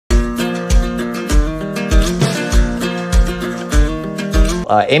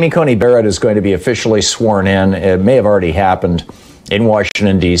Amy Coney Barrett is going to be officially sworn in. It may have already happened in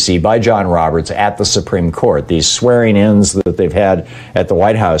Washington, D.C. by John Roberts at the Supreme Court. These swearing-ins that they've had at the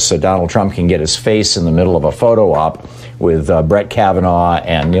White House so Donald Trump can get his face in the middle of a photo op with Brett Kavanaugh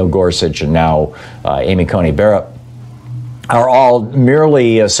and Neil Gorsuch and now Amy Coney Barrett are all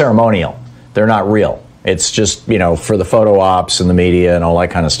merely ceremonial. They're not real. It's just, for the photo ops and the media and all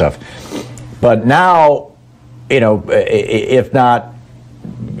that kind of stuff. But now, if not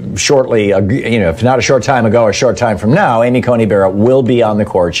shortly, if not a short time ago, a short time from now, Amy Coney Barrett will be on the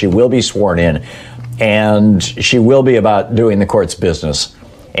court. She will be sworn in, and she will be about doing the court's business.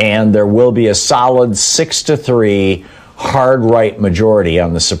 And there will be a solid 6-3 hard right majority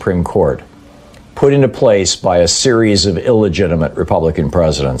on the Supreme Court, put into place by a series of illegitimate Republican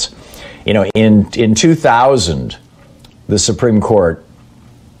presidents. In 2000, the Supreme Court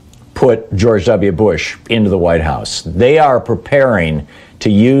put George W. Bush into the White House. They are preparing to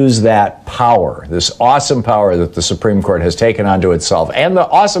use that power, this awesome power that the Supreme Court has taken onto itself, and the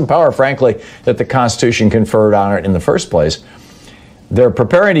awesome power, frankly, that the Constitution conferred on it in the first place. They're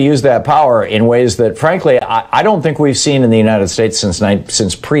preparing to use that power in ways that, frankly, I don't think we've seen in the United States since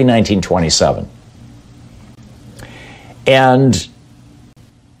pre-1927. And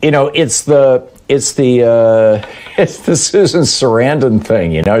it's the Susan Sarandon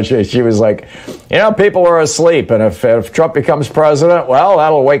thing. She was like, people are asleep, and if Trump becomes president, well,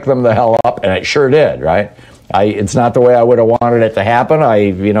 that'll wake them the hell up, and it sure did, right? It's not the way I would have wanted it to happen.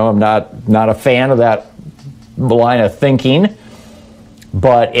 I'm not a fan of that line of thinking,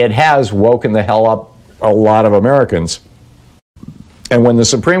 but it has woken the hell up a lot of Americans. And when the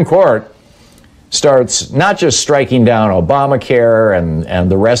Supreme Court starts not just striking down Obamacare and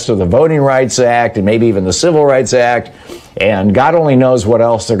the rest of the Voting Rights Act and maybe even the Civil Rights Act, and God only knows what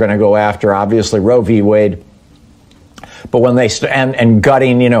else they're going to go after, obviously Roe v. Wade. But when they and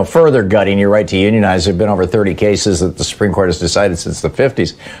gutting, further gutting your right to unionize, there have been over 30 cases that the Supreme Court has decided since the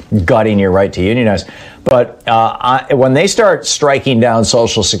 50s, gutting your right to unionize. But when they start striking down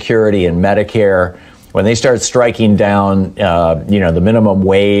Social Security and Medicare, when they start striking down, the minimum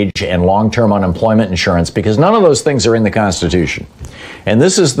wage and long-term unemployment insurance, because none of those things are in the Constitution, and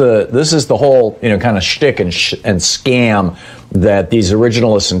this is the whole kind of shtick and scam that these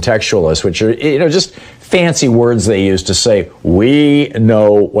originalists and textualists, which are just fancy words they use to say we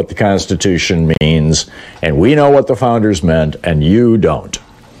know what the Constitution means and we know what the founders meant and you don't,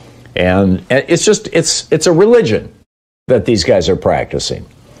 and it's a religion that these guys are practicing.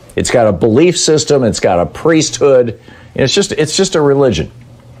 It's got a belief system. It's got a priesthood. It's just a religion.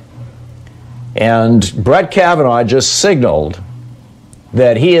 And Brett Kavanaugh just signaled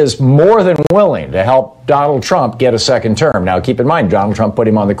that he is more than willing to help Donald Trump get a second term. Now, keep in mind, Donald Trump put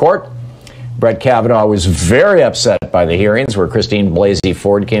him on the court. Brett Kavanaugh was very upset by the hearings where Christine Blasey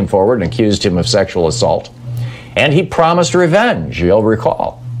Ford came forward and accused him of sexual assault. And he promised revenge, you'll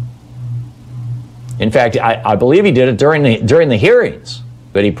recall. In fact, I believe he did it during the hearings,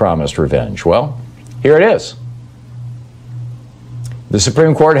 that he promised revenge. Well, here it is. The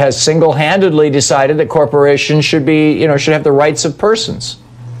Supreme Court has single-handedly decided that corporations should have the rights of persons.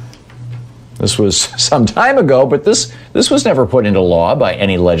 This was some time ago, but this was never put into law by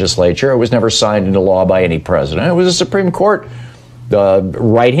any legislature. It was never signed into law by any president. It was the Supreme Court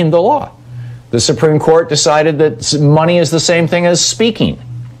writing the law. The Supreme Court decided that money is the same thing as speaking.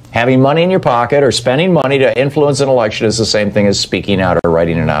 Having money in your pocket or spending money to influence an election is the same thing as speaking out or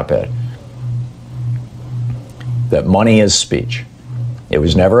writing an op-ed. That money is speech. It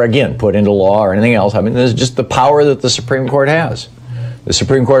was never, again, put into law or anything else. I mean, this is just the power that the Supreme Court has. The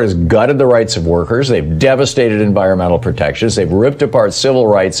Supreme Court has gutted the rights of workers. They've devastated environmental protections. They've ripped apart civil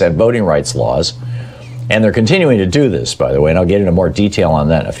rights and voting rights laws. And they're continuing to do this, by the way, and I'll get into more detail on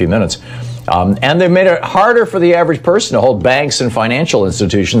that in a few minutes. And they've made it harder for the average person to hold banks and financial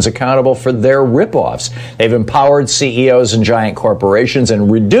institutions accountable for their ripoffs. They've empowered CEOs and giant corporations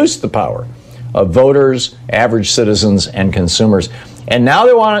and reduced the power of voters, average citizens, and consumers. And now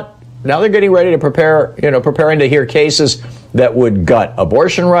they're getting ready to preparing to hear cases that would gut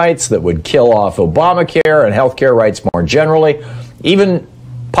abortion rights, that would kill off Obamacare and health care rights more generally, even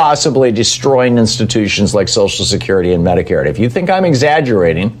possibly destroying institutions like Social Security and Medicare. And if you think I'm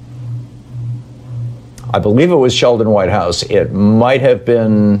exaggerating, I believe it was Sheldon Whitehouse. It might have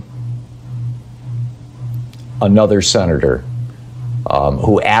been another senator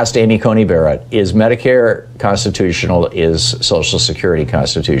who asked Amy Coney Barrett, is Medicare constitutional, is Social Security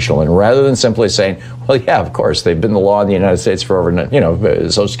constitutional? And rather than simply saying, well, yeah, of course, they've been the law in the United States for over,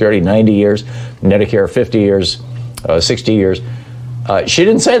 Social Security 90 years, Medicare 50 years, 60 years, she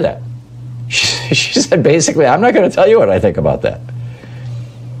didn't say that. She said, basically, I'm not going to tell you what I think about that.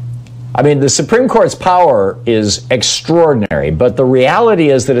 I mean, the Supreme Court's power is extraordinary, but the reality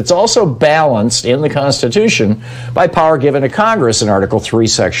is that it's also balanced in the Constitution by power given to Congress in Article 3,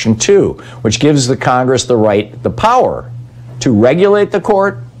 Section 2, which gives the Congress the power to regulate the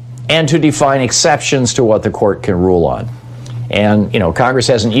court and to define exceptions to what the court can rule on. And, Congress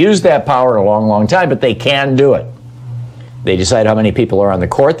hasn't used that power in a long, long time, but they can do it. They decide how many people are on the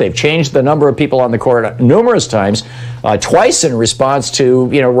court. They've changed the number of people on the court numerous times, twice in response to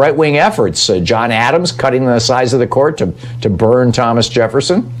right-wing efforts. John Adams cutting the size of the court to burn Thomas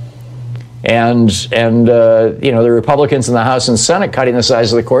Jefferson, and the Republicans in the House and Senate cutting the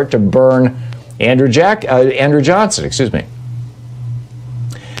size of the court to burn Andrew Johnson. Excuse me.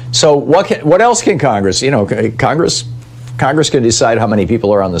 So what else can Congress? Congress can decide how many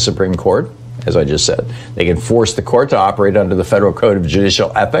people are on the Supreme Court. As I just said, they can force the court to operate under the Federal Code of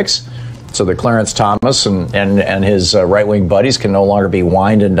Judicial Ethics so that Clarence Thomas and his right-wing buddies can no longer be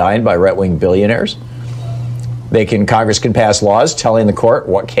wined and dined by right-wing billionaires. Congress can pass laws telling the court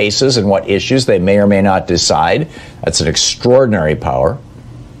what cases and what issues they may or may not decide. That's an extraordinary power.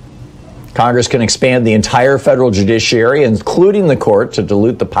 Congress can expand the entire federal judiciary, including the court, to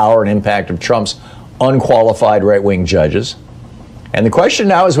dilute the power and impact of Trump's unqualified right-wing judges. And the question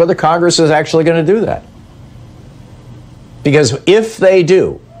now is whether Congress is actually going to do that. Because if they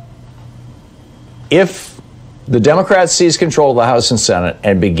do, if the Democrats seize control of the House and Senate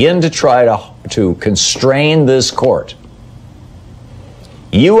and begin to try to constrain this court,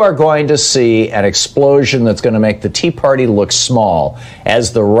 you are going to see an explosion that's going to make the Tea Party look small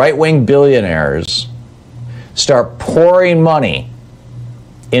as the right-wing billionaires start pouring money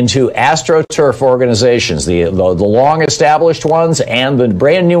into AstroTurf organizations, the long-established ones and the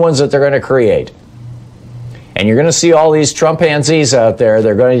brand new ones that they're going to create. And you're going to see all these Trumpanzees out there.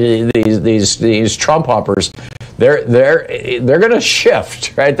 They're going to these Trump hoppers. They're going to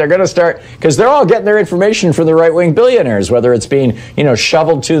shift, right? They're going to start, because they're all getting their information from the right-wing billionaires, whether it's being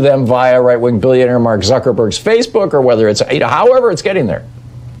shoveled to them via right-wing billionaire Mark Zuckerberg's Facebook, or whether it's however it's getting there.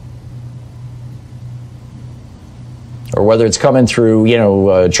 Or whether it's coming through,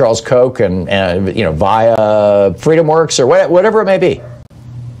 Charles Koch and via FreedomWorks or whatever it may be.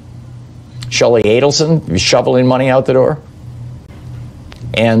 Shelley Adelson shoveling money out the door.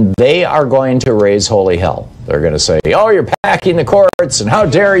 And they are going to raise holy hell. They're going to say, oh, you're packing the courts, and how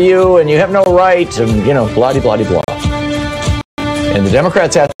dare you, and you have no right, and, blah-de-blah-de-blah. And the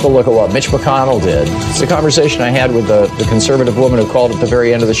Democrats have to look at what Mitch McConnell did. It's a conversation I had with the conservative woman who called at the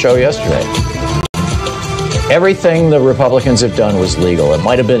very end of the show yesterday. Everything the Republicans have done was legal. It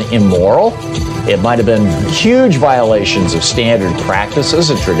might have been immoral. It might have been huge violations of standard practices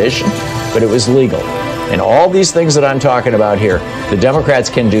and tradition, but it was legal. And all these things that I'm talking about here, the Democrats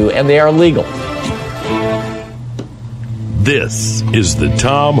can do, and they are legal. This is the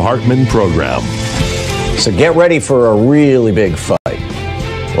Thom Hartmann Program. So get ready for a really big fight.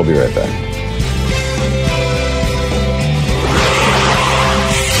 We'll be right back.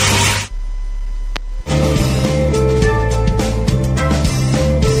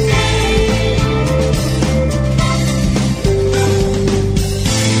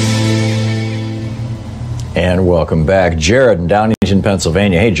 And welcome back. Jared in Downingtown,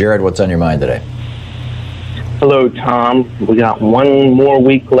 Pennsylvania. Hey, Jared, what's on your mind today? Hello, Tom. We got one more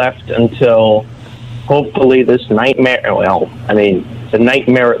week left until hopefully this nightmare, the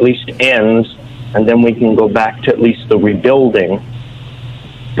nightmare at least ends, and then we can go back to at least the rebuilding.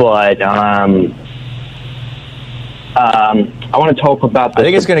 But I want to talk about the I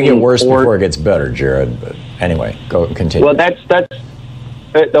think it's going to get worse before it gets better, Jared. But anyway, go and continue. Well, that's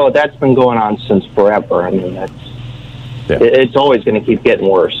been going on since forever. I mean, it's always going to keep getting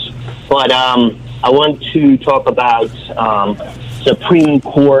worse. But I want to talk about Supreme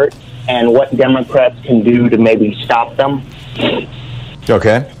Court and what Democrats can do to maybe stop them.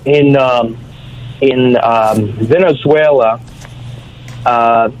 Okay. In Venezuela,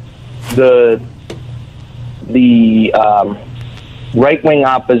 the right-wing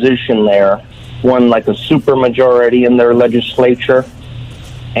opposition there won like a supermajority in their legislature,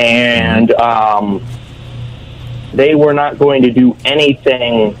 and they were not going to do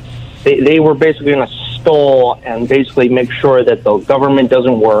anything. They were basically going to stall and basically make sure that the government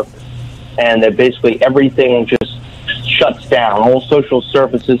doesn't work and that basically everything just shuts down, all social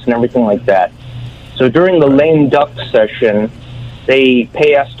services and everything like that. So during the lame duck session, they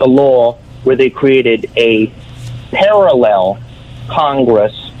passed a law where they created a parallel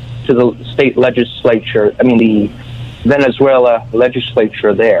Congress to the state legislature, the Venezuela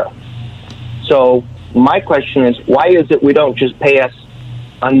legislature there. So my question is, why is it we don't just pass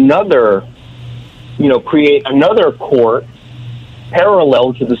another, create another court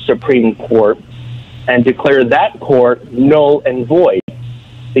parallel to the Supreme Court and declare that court null and void,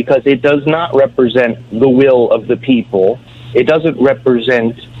 because it does not represent the will of the people. It doesn't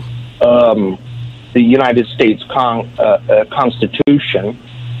represent the United States Constitution.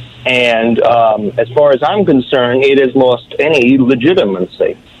 And as far as I'm concerned, it has lost any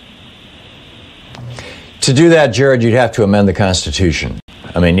legitimacy. To do that, Jared, you'd have to amend the Constitution.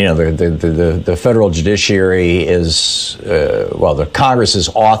 I mean, you know, the federal judiciary is, the Congress is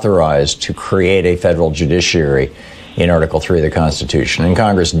authorized to create a federal judiciary in Article 3 of the Constitution. And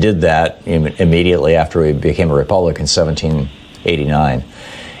Congress did that immediately after we became a republic in 1789.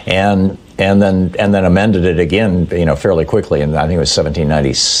 And then amended it again, you know, fairly quickly, and I think it was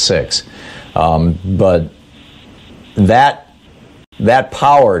 1796. But that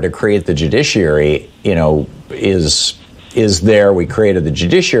power to create the judiciary, you know, is there. We created the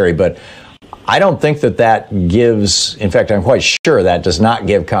judiciary, but I don't think that gives, in fact, I'm quite sure that does not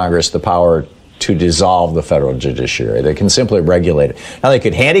give Congress the power to dissolve the federal judiciary. They can simply regulate it. Now, they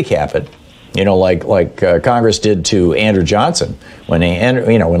could handicap it, you know, like Congress did to Andrew Johnson. When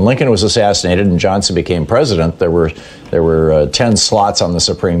Lincoln was assassinated and Johnson became president, there were 10 slots on the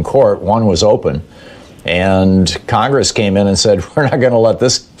Supreme Court. One was open. And Congress came in and said, we're not going to let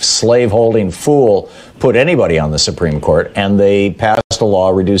this slave-holding fool put anybody on the Supreme Court. And they passed a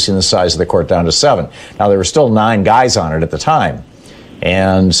law reducing the size of the court down to 7. Now, there were still 9 guys on it at the time.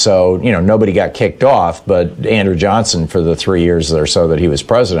 And so, you know, nobody got kicked off. But Andrew Johnson, for the 3 years or so that he was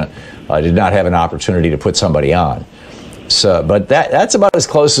president, did not have an opportunity to put somebody on. So, but that's about as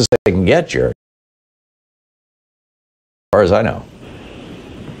close as they can get, Jared, as far as I know.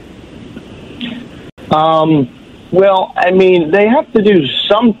 Well, I mean, they have to do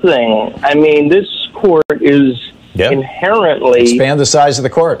something. I mean, this court is inherently... Expand the size of the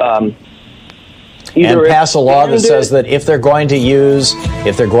court. And pass a law that says that if they're going to use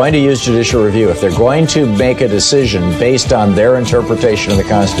judicial review, if they're going to make a decision based on their interpretation of the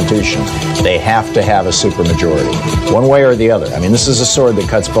Constitution, they have to have a supermajority, one way or the other. I mean, this is a sword that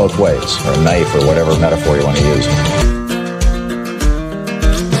cuts both ways, or a knife, or whatever metaphor you want to use.